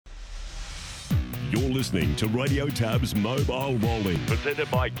You're listening to Radio Tab's Mobile Rolling,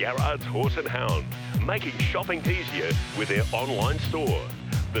 presented by Garrard's Horse and Hound, making shopping easier with their online store.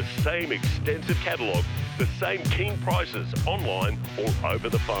 The same extensive catalogue, the same keen prices online or over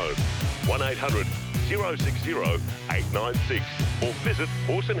the phone. 1800 060 896 or visit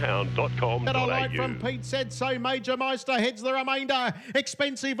horseandhound.com.au. And a light from Pete said so. Major Meister heads the remainder.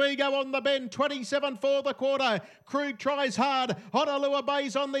 Expensive Ego on the bend. 27 for the quarter. Crude tries hard. Honolulu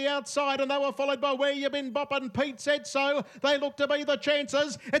Bay's on the outside, and they were followed by Where You Been Boppin'. Pete said so. They look to be the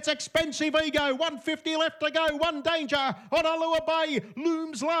chances. It's Expensive Ego. 150 left to go. One danger. Honolulu Bay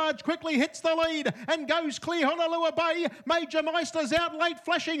looms large. Quickly hits the lead and goes clear. Honolulu Bay. Major Meister's out late,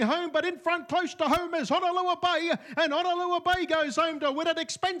 flashing home, but in front, close to home, is Honolulu Bay, and Honolulu Bay goes home to win it.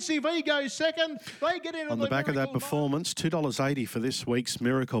 Expensive Ego second. They get into on the back of that performance, $2.80 for this week's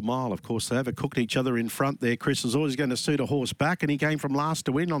Miracle Mile. Of course, they overcooked each other in front there. Chris is always going to suit a horse back, and he came from last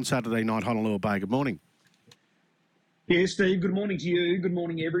to win on Saturday night, Honolulu Bay. Good morning. Yeah, Steve, good morning to you. Good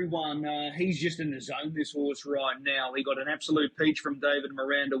morning, everyone. He's just in the zone, this horse, right now. He got an absolute peach from David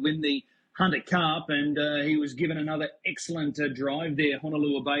Moran to win the Hunter Cup, and he was given another excellent drive there,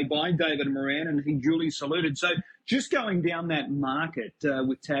 Honolulu Bay, by David Moran, and he duly saluted. So just going down that market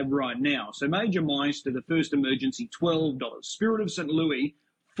with Tab right now. So Major Meister, the first emergency, $12. Spirit of St. Louis,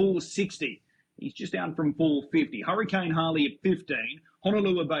 $4.60. He's just down from $4.50. Hurricane Harley at $15.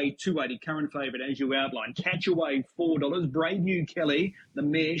 Honolulu Bay, $2.80, current favourite, as you outlined. Catchaway, $4. Brave New Kelly, the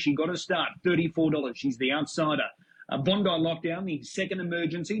mare, she got a start, $34. She's the outsider. Bondi Lockdown, the second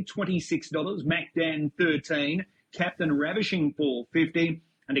emergency, $26. MacDan, $13. Captain Ravishing, $4.50.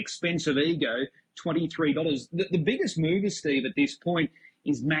 And Expensive Ego, $23. The biggest mover, Steve, at this point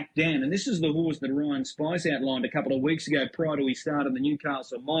is MacDan. And this is the horse that Ryan Spice outlined a couple of weeks ago prior to his start in the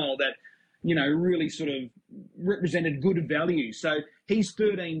Newcastle Mile that, you know, really sort of represented good value. So he's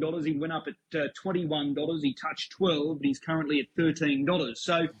 $13. He went up at $21. He touched $12, but he's currently at $13.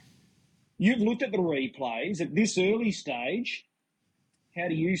 So you've looked at the replays at this early stage. How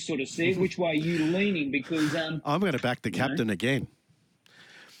do you sort of see it? Which way are you leaning? Because I'm going to back the captain again.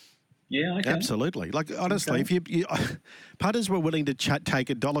 Yeah, okay. Absolutely. Like, honestly, if you punters were willing to take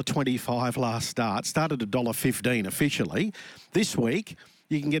 $1.25 last start, started $1.15 officially. This week,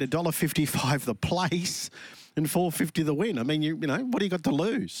 you can get $1.55 the place and $4.50 the win. I mean, you know, what do you got to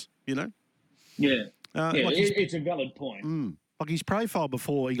lose? You know. Yeah. It's a valid point. Like his profile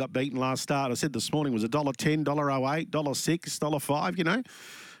before he got beaten last start, I said this morning, was $1.10, $1.08, $1.06, $1.05, you know.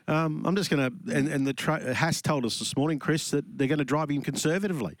 I'm just going to, and the Haas told us this morning, Chris, that they're going to drive him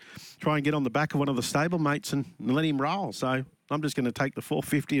conservatively, try and get on the back of one of the stablemates and let him roll. So I'm just going to take the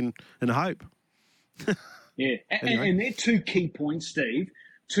 $4.50 and hope. Yeah, anyway. And they're two key points, Steve,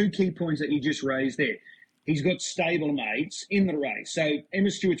 two key points that you just raised there. He's got stablemates in the race. So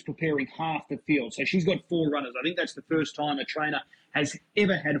Emma Stewart's preparing half the field. So she's got 4 runners. I think that's the first time a trainer has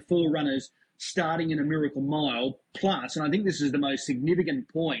ever had 4 runners starting in a Miracle Mile. Plus, and I think this is the most significant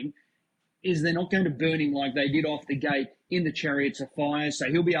point, is they're not going to burn him like they did off the gate in the Chariots of Fire. So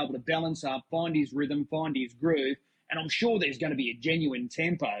he'll be able to balance up, find his rhythm, find his groove. And I'm sure there's going to be a genuine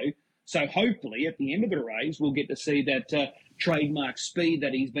tempo. So hopefully at the end of the race, we'll get to see that trademark speed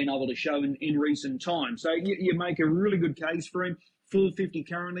that he's been able to show in recent times. So you make a really good case for him. $4.50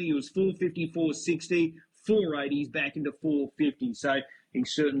 currently. He was $4.50, $4.60, $4.80. He's back into $4.50. So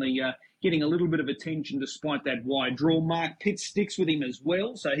he's certainly getting a little bit of attention despite that wide draw. Mark Pitt sticks with him as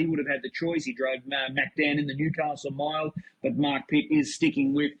well. So he would have had the choice. He drove MacDan in the Newcastle Mile, but Mark Pitt is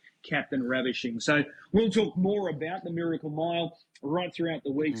sticking with Captain Ravishing. So we'll talk more about the Miracle Mile right throughout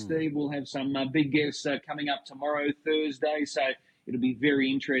the week, Steve. We'll have some big guests coming up tomorrow, Thursday, so it'll be very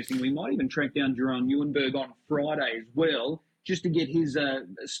interesting. We might even track down Jerome Neuenberg on Friday as well, just to get his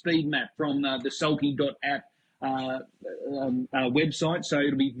speed map from the Sulky.app website. So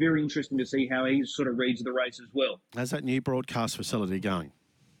it'll be very interesting to see how he sort of reads the race as well. How's that new broadcast facility going?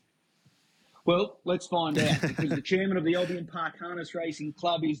 Well, let's find out, because the chairman of the Albion Park Harness Racing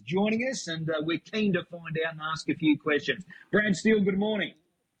Club is joining us, and we're keen to find out and ask a few questions. Brad Steele, good morning.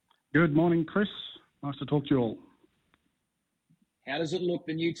 Good morning, Chris. Nice to talk to you all. How does it look,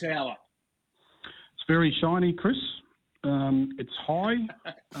 the new tower? It's very shiny, Chris. It's high,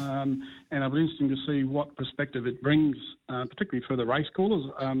 and it'll be interesting to see what perspective it brings, particularly for the race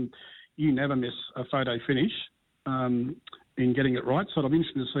callers. You never miss a photo finish in getting it right, so it'll be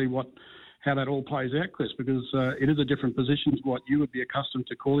interesting to see how that all plays out, Chris, because it is a different position to what you would be accustomed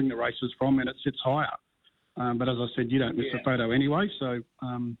to calling the races from, and it sits higher. But as I said, you don't miss a photo anyway, so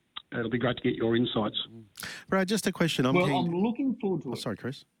it'll be great to get your insights. Brad, just a question. I'm looking forward to it. Sorry,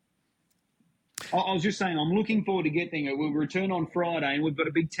 Chris. I was just saying, I'm looking forward to getting it. We'll return on Friday, and we've got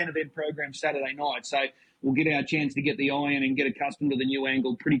a big 10-event program Saturday night, so we'll get our chance to get the iron and get accustomed to the new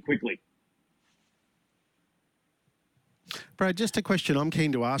angle pretty quickly. Brad, just a question I'm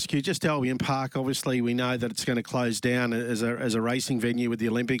keen to ask you. Just Albion Park, obviously we know that it's going to close down as a racing venue with the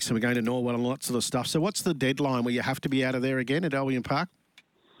Olympics, and we're going to Norwell and lots of the stuff. So what's the deadline where you have to be out of there again at Albion Park?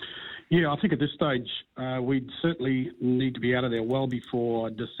 Yeah, I think at this stage we'd certainly need to be out of there well before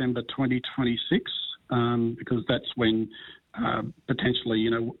December 2026 because that's when potentially,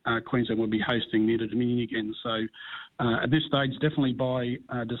 Queensland will be hosting the Dominion again. So at this stage, definitely by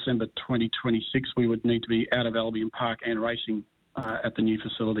December 2026, we would need to be out of Albion Park and racing at the new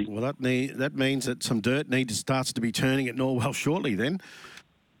facility. Well, that means that some dirt starts to be turning at Norwell shortly then.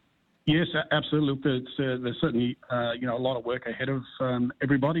 Yes, absolutely. There's certainly, a lot of work ahead of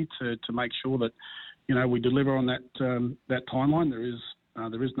everybody to make sure that, we deliver on that timeline.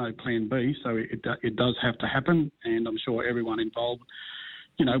 There is no plan B, so it does have to happen, and I'm sure everyone involved,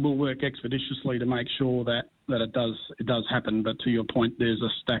 will work expeditiously to make sure that it does happen. But to your point, there's a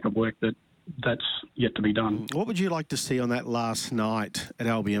stack of work that's yet to be done. What would you like to see on that last night at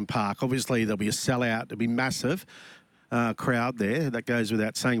Albion Park? Obviously, there'll be a sellout. There'll be massive crowd there. That goes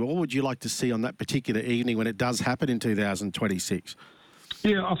without saying. But what would you like to see on that particular evening when it does happen in 2026?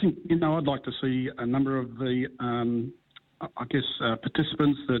 Yeah, I think, I'd like to see a number of the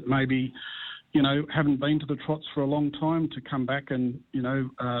participants that maybe, haven't been to the trots for a long time to come back and,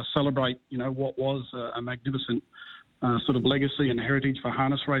 celebrate, what was a magnificent sort of legacy and heritage for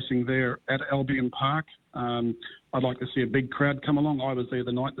harness racing there at Albion Park. I'd like to see a big crowd come along. I was there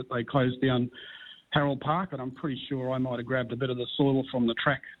the night that they closed down Harold Park, and I'm pretty sure I might have grabbed a bit of the soil from the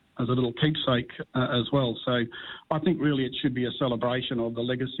track as a little keepsake as well. So I think really it should be a celebration of the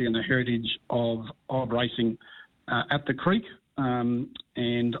legacy and the heritage of racing at the Creek, and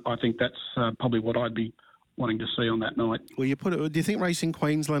I think that's probably what I'd be wanting to see on that night. Well, do you think Racing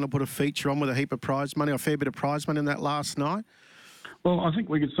Queensland will put a feature on with a heap of prize money, or a fair bit of prize money in that last night? Well, I think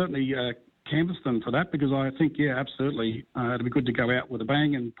we could certainly canvass them for that, because I think, absolutely, it'd be good to go out with a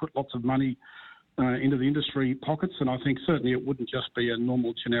bang and put lots of money into the industry pockets, and I think certainly it wouldn't just be a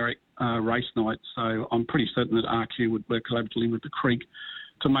normal generic race night. So I'm pretty certain that RQ would work collaboratively with the Creek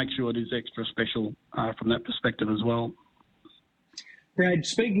to make sure it is extra special from that perspective as well. Brad,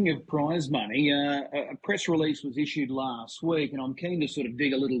 speaking of prize money, a press release was issued last week, and I'm keen to sort of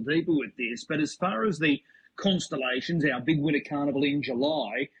dig a little deeper with this. But as far as the Constellations, our big winter carnival in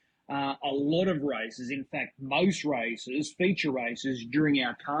July, a lot of races, in fact, most races, feature races during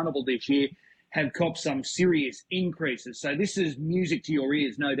our carnival this year, have copped some serious increases. So this is music to your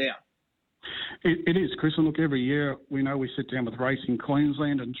ears, no doubt. It is, Chris. And look, every year we sit down with Racing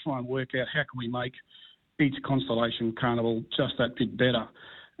Queensland and try and work out how can we make each Constellation Carnival just that bit better.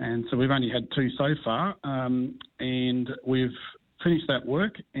 And so we've only had 2 so far, and we've finished that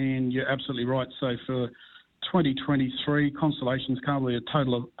work. And you're absolutely right. So for 2023, Constellations Carnival, a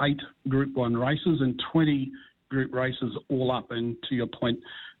total of 8 Group 1 races and 20 group races all up. And to your point,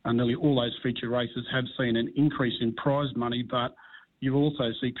 nearly all those feature races have seen an increase in prize money, but you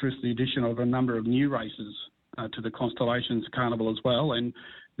also see, Chris, the addition of a number of new races to the Constellations Carnival as well. And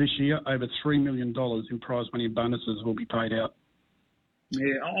this year, over $3 million in prize money and bonuses will be paid out.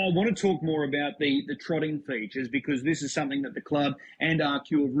 Yeah, I want to talk more about the trotting features, because this is something that the club and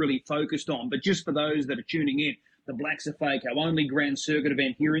RQ have really focused on. But just for those that are tuning in, the Black Safeco only Grand Circuit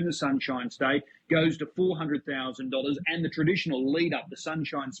event here in the Sunshine State goes to $400,000, and the traditional lead-up, the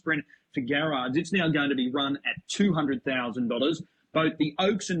Sunshine Sprint for Garrards, it's now going to be run at $200,000. Both the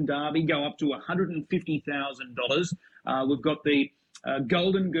Oaks and Derby go up to $150,000. We've got the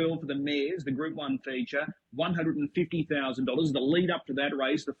Golden Girl for the mares, the Group 1 feature, $150,000. The lead up to that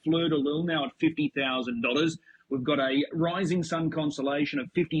race, the Fleur de Lille, now at $50,000. We've got a Rising Sun Consolation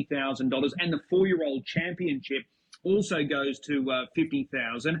of $50,000, and the 4-year-old championship also goes to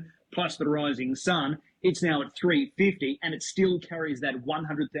 $50,000, plus the Rising Sun. It's now at $350,000, and it still carries that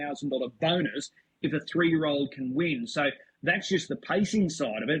 $100,000 bonus if a 3-year-old can win. So that's just the pacing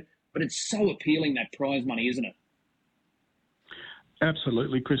side of it, but it's so appealing, that prize money, isn't it?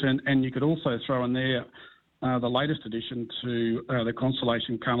 Absolutely, Chris. And you could also throw in there the latest addition to the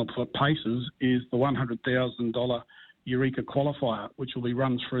Constellation Carnival for Paces is the $100,000 Eureka Qualifier, which will be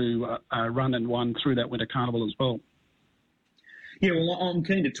run through run and won through that winter carnival as well. Yeah, well, I'm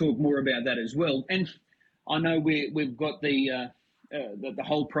keen to talk more about that as well. And I know we've got the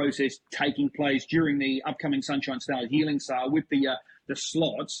whole process taking place during the upcoming Sunshine Star Healing Sale with the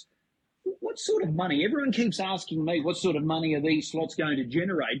slots. What sort of money? Everyone keeps asking me, what sort of money are these slots going to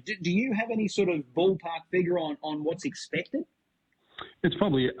generate? Do you have any sort of ballpark figure on what's expected? It's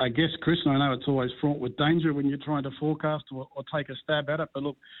probably a guess, Chris, and I know it's always fraught with danger when you're trying to forecast or take a stab at it. But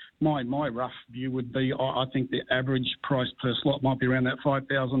look, my rough view would be I think the average price per slot might be around that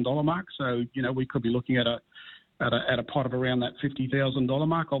 $5,000 mark. So, we could be looking at a pot of around that $50,000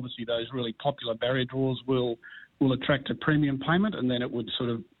 mark. Obviously, those really popular barrier draws will attract a premium payment, and then it would sort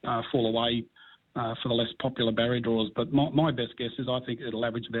of fall away for the less popular barrier draws. But my best guess is I think it'll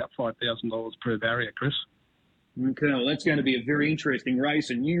average about $5,000 per barrier, Chris. Okay, well, that's going to be a very interesting race,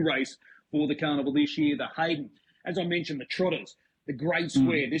 a new race for the Carnival this year, the Hayden. As I mentioned, the Trotters, the Great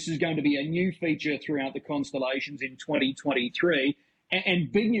Square. This is going to be a new feature throughout the Constellations in 2023. And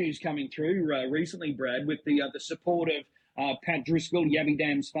big news coming through recently, Brad, with the support of Pat Driscoll, Yabby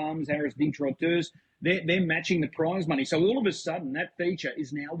Dams Farms, Harris Big Trotteurs. They're matching the prize money. So all of a sudden, that feature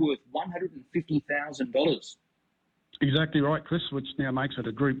is now worth $150,000. Exactly right, Chris, which now makes it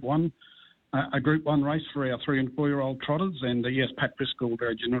a Group 1. A Group 1 race for our 3- and 4-year-old trotters. And yes, Pat Driscoll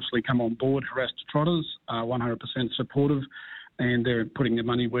very generously come on board, harassed trotters, 100% supportive, and they're putting their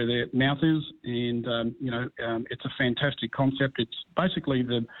money where their mouth is. And, it's a fantastic concept. It's basically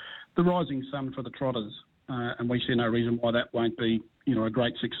the rising sun for the trotters. And we see no reason why that won't be, a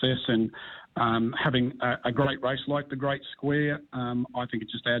great success. And having a great race like the Great Square, I think it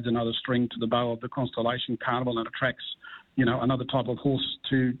just adds another string to the bow of the Constellation Carnival and attracts, another type of horse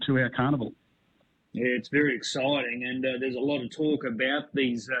to our carnival. Yeah, it's very exciting, and there's a lot of talk about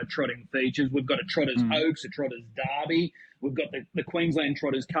these trotting features. We've got a Trotters Oaks, a Trotters Derby. We've got the Queensland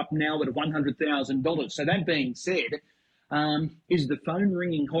Trotters Cup now at $100,000. So that being said, is the phone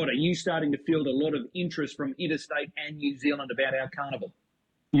ringing hot? Are you starting to field a lot of interest from interstate and New Zealand about our carnival?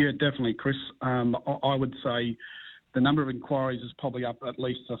 Yeah, definitely, Chris. I would say the number of inquiries is probably up at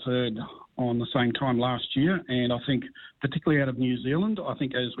least a third on the same time last year. And I think particularly out of New Zealand, I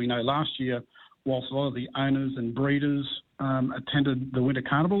think as we know last year, whilst a lot of the owners and breeders attended the Winter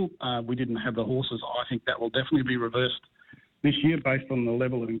Carnival, we didn't have the horses. I think that will definitely be reversed this year based on the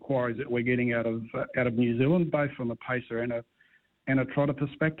level of inquiries that we're getting out of New Zealand, both from a pacer and a trotter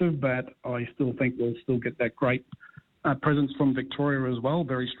perspective. But I still think we'll still get that great presence from Victoria as well,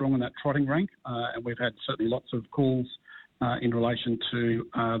 very strong in that trotting rank. And we've had certainly lots of calls in relation to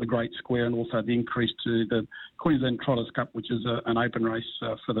the Great Square and also the increase to the Queensland Trotters Cup, which is an open race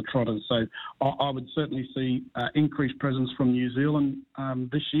for the trotters. So I would certainly see increased presence from New Zealand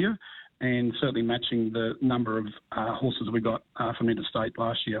this year, and certainly matching the number of horses we got from interstate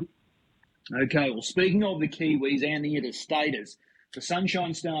last year. Okay, well, speaking of the Kiwis and the interstaters, the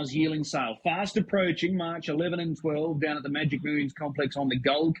Sunshine Stars yearling sale fast approaching March 11 and 12 down at the Magic Millions complex on the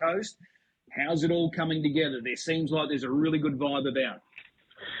Gold Coast. How's it all coming together? There seems like there's a really good vibe about.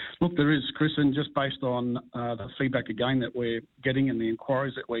 Look, there is, Chris, and just based on the feedback again that we're getting and the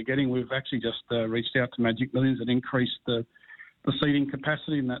inquiries that we're getting, we've actually just reached out to Magic Millions and increased the seating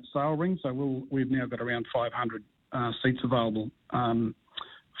capacity in that sale ring. So we've now got around 500 seats available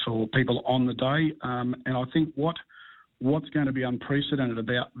for people on the day. And I think what's going to be unprecedented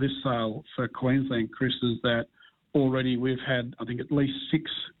about this sale for Queensland, Chris, is that already we've had, I think, at least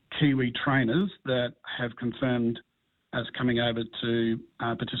 6 Kiwi trainers that have confirmed as coming over to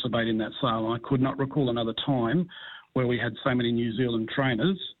participate in that sale. I could not recall another time where we had so many New Zealand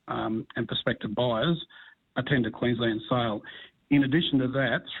trainers and prospective buyers attend a Queensland sale. In addition to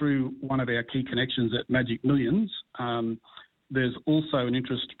that, through one of our key connections at Magic Millions, there's also an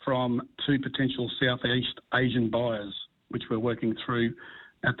interest from 2 potential Southeast Asian buyers, which we're working through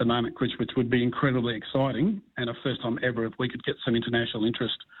at the moment, Chris, which would be incredibly exciting and a first time ever if we could get some international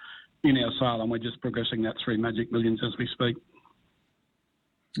interest in our sale, and we're just progressing that through Magic Millions as we speak.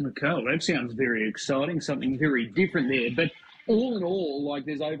 Okay, well, that sounds very exciting, something very different there. But all in all, like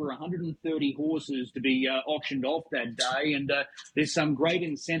there's over 130 horses to be auctioned off that day, and there's some great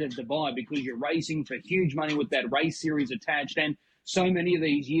incentive to buy because you're racing for huge money with that race series attached, and so many of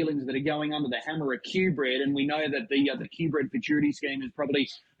these yearlings that are going under the hammer are Q-bred, and we know that the Q-bred futurity scheme is probably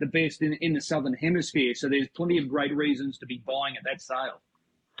the best in the Southern Hemisphere, so there's plenty of great reasons to be buying at that sale.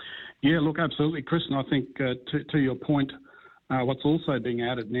 Yeah, look, absolutely, Chris, and I think to your point, what's also being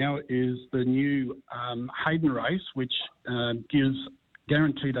added now is the new Hayden race, which gives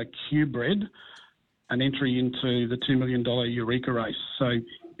guaranteed a Q-bred an entry into the $2 million Eureka race. So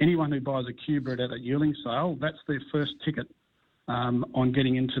anyone who buys a Q-bred at a yearling sale, that's their first ticket on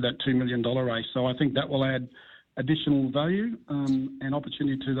getting into that $2 million race. So I think that will add additional value and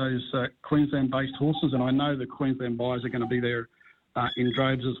opportunity to those Queensland-based horses. And I know the Queensland buyers are going to be there in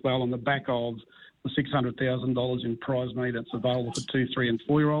droves as well on the back of the $600,000 in prize money that's available for 2, 3 and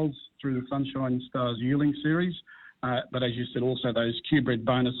 4-year-olds through the Sunshine Stars yearling series. But as you said, also those Q-bred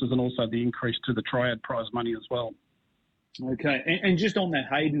bonuses and also the increase to the Triad prize money as well. Okay, and just on that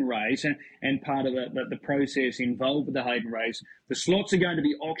Hayden race and part of the process involved with the Hayden race, the slots are going to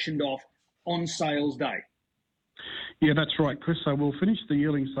be auctioned off on sales day. Yeah, that's right, Chris. So we'll finish the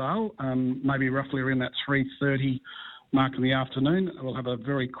yearling sale maybe roughly around that 3:30 mark in the afternoon. We'll have a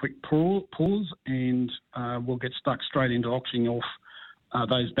very quick pause and we'll get stuck straight into auctioning off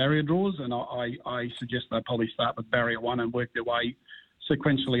those barrier draws. And I suggest they'll probably start with barrier 1 and work their way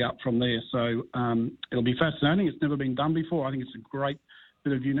sequentially up from there. So it'll be fascinating. It's never been done before. I think it's a great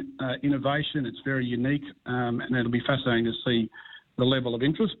bit of innovation. It's very unique, and it'll be fascinating to see the level of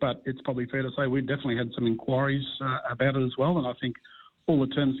interest. But it's probably fair to say we've definitely had some inquiries about it as well, and I think all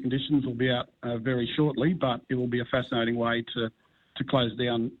the terms and conditions will be out very shortly, but it will be a fascinating way to close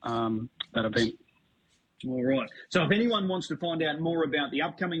down that event. All right. So if anyone wants to find out more about the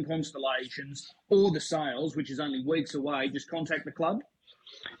upcoming constellations or the sales, which is only weeks away, just contact the club?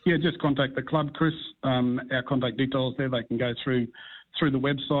 Yeah, just contact the club, Chris. Our contact details there, they can go through the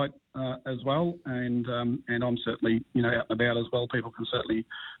website as well. And I'm certainly, out and about as well. People can certainly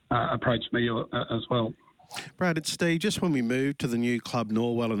approach me as well. Brad, it's Steve. Just when we move to the new club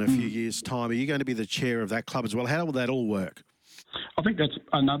Norwell in a few years' time, are you going to be the chair of that club as well? How will that all work? I think that's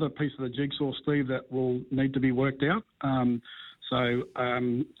another piece of the jigsaw, Steve, that will need to be worked out. So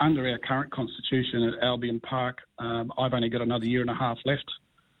under our current constitution at Albion Park, I've only got another year and a half left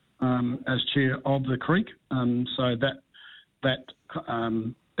as chair of the Creek. So that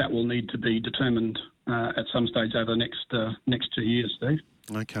will need to be determined at some stage over the next 2 years, Steve.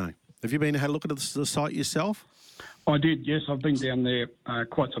 Okay. Have you been had a look at the site yourself? I did, yes. I've been down there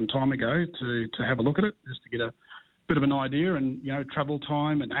quite some time ago to have a look at it, just to get a bit of an idea and, travel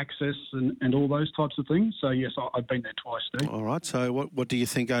time and access and all those types of things. So, yes, I've been there twice, Steve. All right. So what do you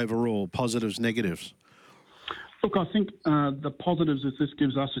think overall? Positives, negatives? Look, I think the positives is this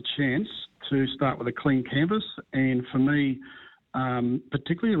gives us a chance to start with a clean canvas. And for me,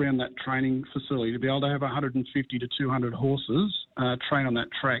 particularly around that training facility, to be able to have 150 to 200 horses train on that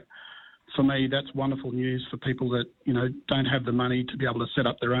track, for me, that's wonderful news for people that, don't have the money to be able to set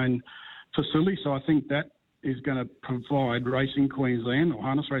up their own facility. So I think that is going to provide Racing Queensland or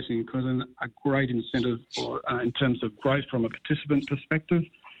Harness Racing in Queensland a great incentive in terms of growth from a participant perspective.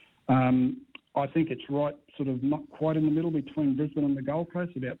 I think it's right, sort of not quite in the middle between Brisbane and the Gold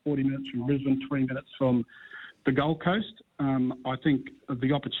Coast, about 40 minutes from Brisbane, 20 minutes from the Gold Coast. I think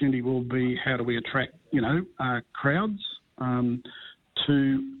the opportunity will be how do we attract, crowds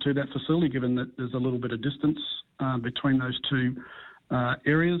to that facility, given that there's a little bit of distance between those two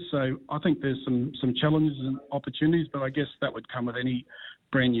areas. So I think there's some challenges and opportunities, but I guess that would come with any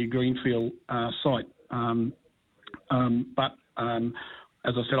brand new greenfield site. But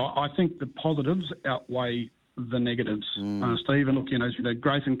as I said, I think the positives outweigh the negatives, Steve. And look,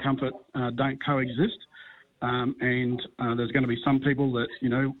 growth and comfort don't coexist. And there's going to be some people that,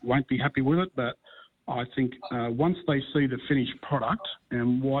 won't be happy with it. But I think once they see the finished product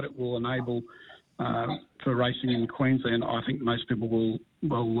and what it will enable for racing in Queensland, I think most people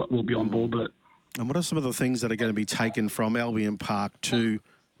will be on board with it. And what are some of the things that are going to be taken from Albion Park to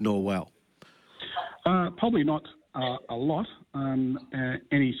Norwell? Probably not a lot.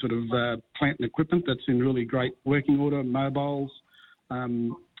 Any sort of plant and equipment that's in really great working order, mobiles,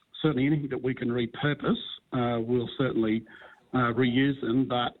 certainly anything that we can repurpose, we'll certainly reuse them.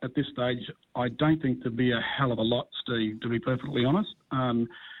 But at this stage, I don't think there'll be a hell of a lot, Steve, to be perfectly honest.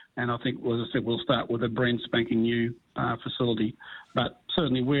 And I think, as I said, we'll start with a brand spanking new facility. But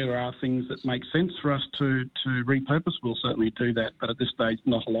certainly where there are things that make sense for us to repurpose, we'll certainly do that. But at this stage,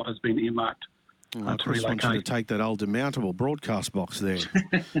 not a lot has been earmarked to Chris wants you to take that old demountable broadcast box there.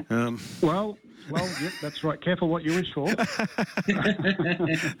 Well, yep, that's right. Careful what you wish for.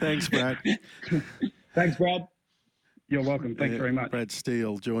 Thanks, Brad. Thanks, Brad. You're welcome. Thanks very much. Brad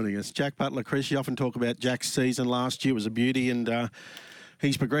Steele joining us. Jack Butler, Chris, you often talk about Jack's season last year. It was a beauty, and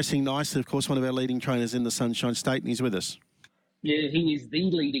he's progressing nicely. Of course, one of our leading trainers in the Sunshine State, and he's with us. Yeah, he is the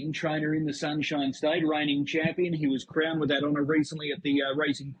leading trainer in the Sunshine State, reigning champion. He was crowned with that honour recently at the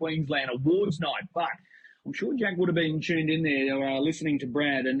Racing Queensland Awards night. But I'm sure Jack would have been tuned in there listening to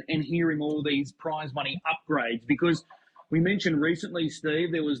Brad and hearing all these prize money upgrades, because we mentioned recently,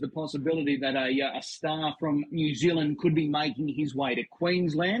 Steve, there was the possibility that a star from New Zealand could be making his way to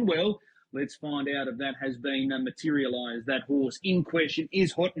Queensland. Well, let's find out if that has been materialised. That horse in question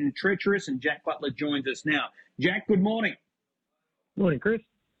is Hot and Treacherous, and Jack Butler joins us now. Jack, good morning. Morning, Chris.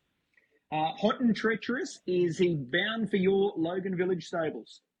 Hot and Treacherous, is he bound for your Logan Village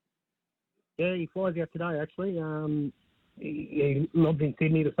stables? Yeah, he flies out today, actually. He logged in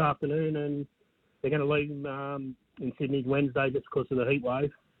Sydney this afternoon, and they're going to leave him in Sydney Wednesday just because of the heat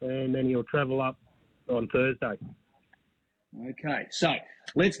wave, and then he'll travel up on Thursday. Okay, so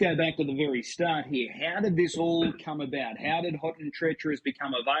let's go back to the very start here. How did this all come about? How did Hot and Treacherous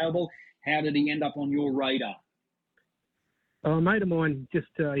become available? How did he end up on your radar? Oh, a mate of mine just,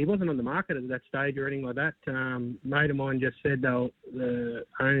 he wasn't on the market at that stage or anything like that. Mate of mine just said the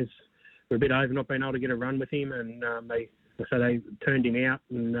owners were a bit over not being able to get a run with him, and they turned him out,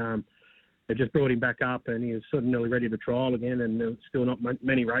 and they just brought him back up, and he was sort of nearly ready to trial again, and there was still not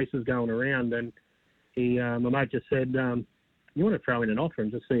many races going around. And my mate just said, you want to throw in an offer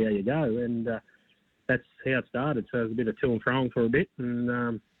and just see how you go, and that's how it started. So it was a bit of to and fro for a bit,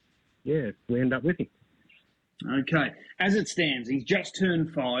 and we end up with him. Okay, as it stands, he's just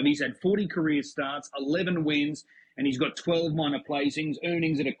turned 5. He's had 40 career starts, 11 wins, and he's got 12 minor placings,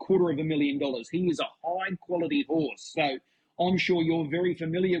 earnings at $250,000. He is a high-quality horse. So I'm sure you're very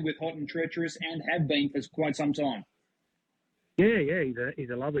familiar with Hot and Treacherous and have been for quite some time. Yeah, he's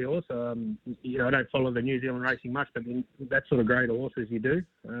a lovely horse. I don't follow the New Zealand racing much, but that sort of grade of horses you do.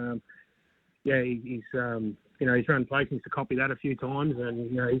 He's run placings to copy that a few times, and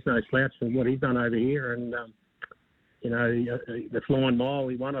he's no slouch for what he's done over here. And the Flying Mile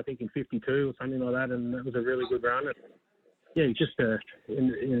he won, I think, in 52 or something like that, and that was a really good run. Yeah, he's just he's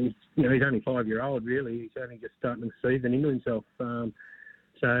only 5-year-old really. He's only just starting to season into himself.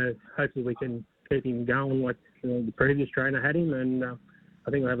 So hopefully we can keep him going like the previous trainer had him, and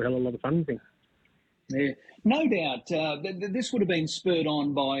I think we'll have a hell of a lot of fun with him. Yeah, no doubt. This would have been spurred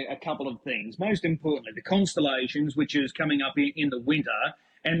on by a couple of things. Most importantly, the Constellations, which is coming up in the winter,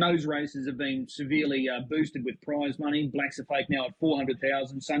 and those races have been severely boosted with prize money. Blacks are Fake now at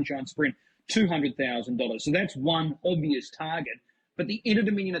 $400,000, Sunshine Sprint $200,000. So that's one obvious target. But the Inter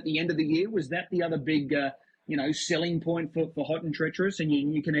Dominion at the end of the year, was that the other big, selling point for Hot and Treacherous and your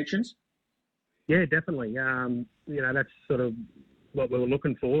new connections? Yeah, definitely. That's sort of what we were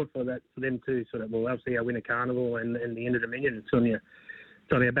looking for them to sort of, obviously our Winter Carnival and the Inter Dominion. It's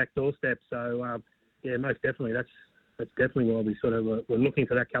on our back doorstep. So most definitely that's definitely why we sort of were looking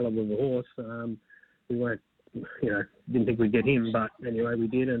for that calibre of a horse. We weren't, didn't think we'd get him, but anyway we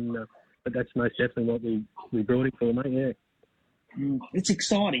did, and but that's most definitely what we brought him for, mate. Yeah. It's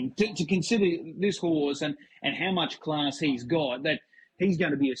exciting to consider this horse and how much class he's got, that he's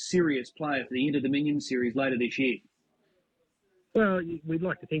going to be a serious player for the Inter Dominion Series later this year. Well, we'd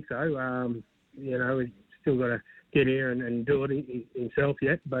like to think so. We've still got to get here and do it himself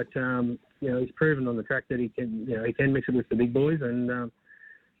yet, but he's proven on the track that he can mix it with the big boys, and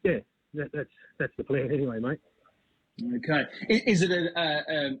that's the plan anyway, mate. Okay. Is it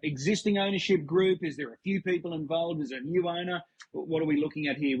an existing ownership group? Is there a few people involved? Is it a new owner? What are we looking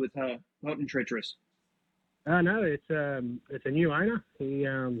at here with Hot and Treacherous? No, it's a new owner.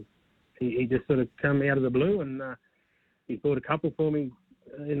 He just sort of come out of the blue, and he bought a couple for me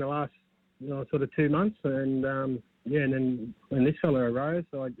in the last sort of 2 months, and and then when this fella arose,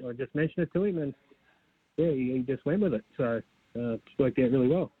 I just mentioned it to him, and he just went with it. So it's worked out really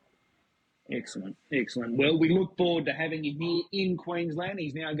well. Excellent. Well, we look forward to having him here in Queensland.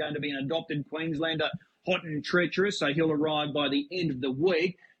 He's now going to be an adopted Queenslander, Hot and Treacherous, so he'll arrive by the end of the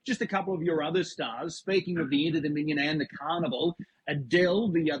week. Just a couple of your other stars. Speaking of the Inter Dominion and the Carnival, Adele,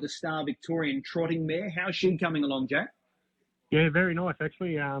 the other star Victorian trotting mare, how's she coming along, Jack? Yeah, very nice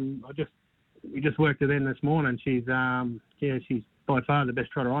actually. We just worked with them this morning. She's she's by far the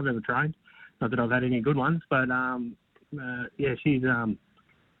best trotter I've ever trained. Not that I've had any good ones, but she's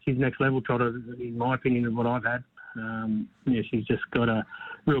next level trotter in my opinion of what I've had. She's just got a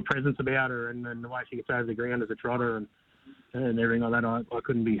real presence about her, and the way she gets over the ground as a trotter and everything like that. I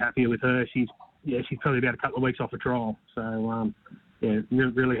couldn't be happier with her. She's probably about a couple of weeks off a trial, so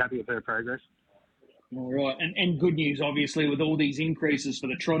really happy with her progress. All right, and good news, obviously, with all these increases for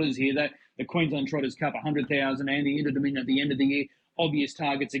the trotters here, that the Queensland Trotters Cup, 100,000, and the Inter Dominion at the end of the year, obvious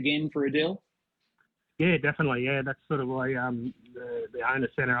targets again for Adele? Yeah, definitely. Yeah, that's sort of why the owner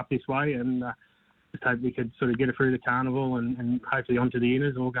sent her up this way, and just hope we could sort of get her through the carnival and hopefully onto the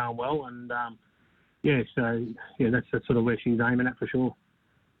Inters, all going well. And that's sort of where she's aiming at for sure.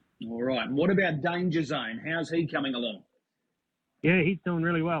 All right. And what about Danger Zone? How's he coming along? Yeah, he's doing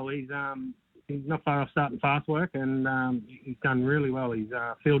really well. He's not far off starting fast work, and he's done really well. He's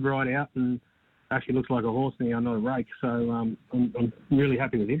field right out and actually looks like a horse now, not a rake. So I'm really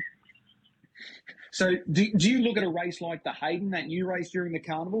happy with him. So do you look at a race like the Hayden, that new race during the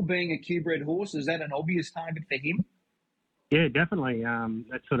carnival, being a Q-bred horse? Is that an obvious target for him? Yeah, definitely.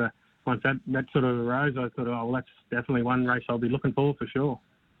 That sort of once that sort of arose, I thought, that's definitely one race I'll be looking for sure.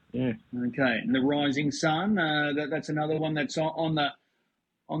 Yeah. Okay. And the Rising Sun, that's another one that's on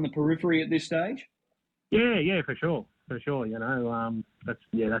the periphery at this stage? Yeah, for sure. for sure. You know,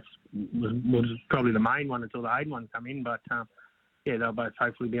 was probably the main one until the Hayden one come in. But yeah, they'll both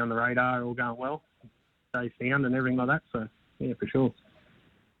hopefully be on the radar, all going well, stay sound and everything like that. So yeah, for sure.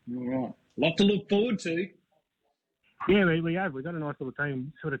 All right, lot to look forward to. Yeah, we have. We've got a nice little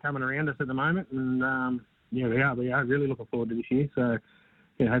team sort of coming around us at the moment, and yeah, we are really looking forward to this year. So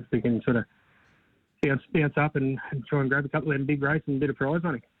yeah, hopefully we can sort of bounce up and try and grab a couple of them big races and a bit of prize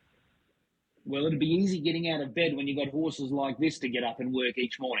money. Well, it'd be easy getting out of bed when you've got horses like this to get up and work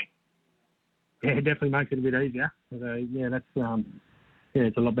each morning. Yeah, it definitely makes it a bit easier. So, yeah, that's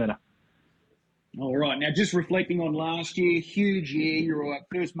it's a lot better. All right. Now, just reflecting on last year, huge year. Your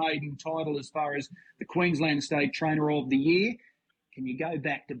first maiden title as far as the Queensland State Trainer of the Year. Can you go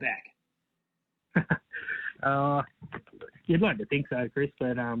back to back? You'd like to think so, Chris,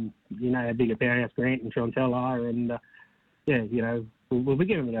 but you know how big a powerhouse Grant and Chantel are, and yeah, you know, we'll be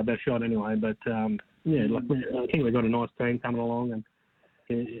giving it our best shot anyway. But yeah, look, I think we've got a nice team coming along, and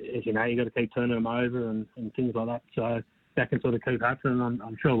as you know, you got to keep turning them over and things like that. So that can sort of keep happening.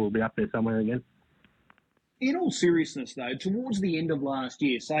 I'm sure we'll be up there somewhere again. In all seriousness, though, towards the end of last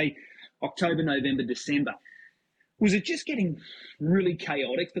year, say October, November, December, was it just getting really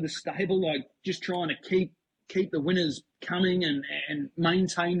chaotic for the stable, like just trying to keep the winners coming and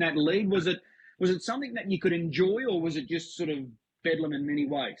maintain that lead? Was it something that you could enjoy, or was it just sort of bedlam in many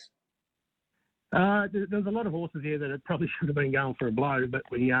ways? There's a lot of horses here that probably should have been going for a blow, but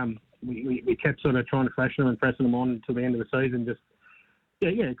we kept sort of trying to freshen them and pressing them on until the end of the season. Just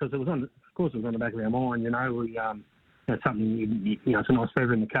because it was on the back of our mind. You know, it's something you know, it's a nice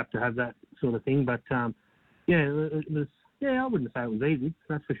feather in the cap to have that sort of thing. But yeah, it was. Yeah, I wouldn't say it was easy.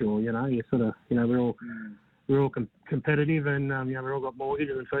 That's for sure. You know, you sort of, you know, we're all competitive, and you know, we've all got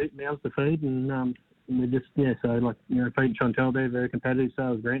mortgages and mouths to feed, and we just so like, you know, Pete and Chantel, they're very competitive.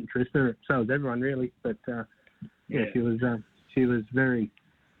 So was Grant and Trista. So was everyone really. But she was very.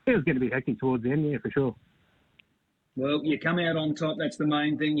 It was going to be hectic towards the end. Yeah, for sure. Well, you come out on top. That's the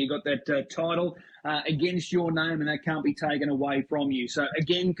main thing. You got that title against your name, and that can't be taken away from you. So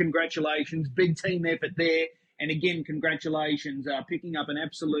again, congratulations, big team effort there. And again, congratulations, picking up an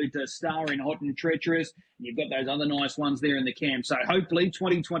absolute star in Hot and Treacherous. And you've got those other nice ones there in the camp. So hopefully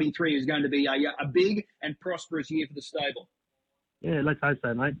 2023 is going to be a big and prosperous year for the stable. Yeah, let's hope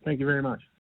so, mate. Thank you very much.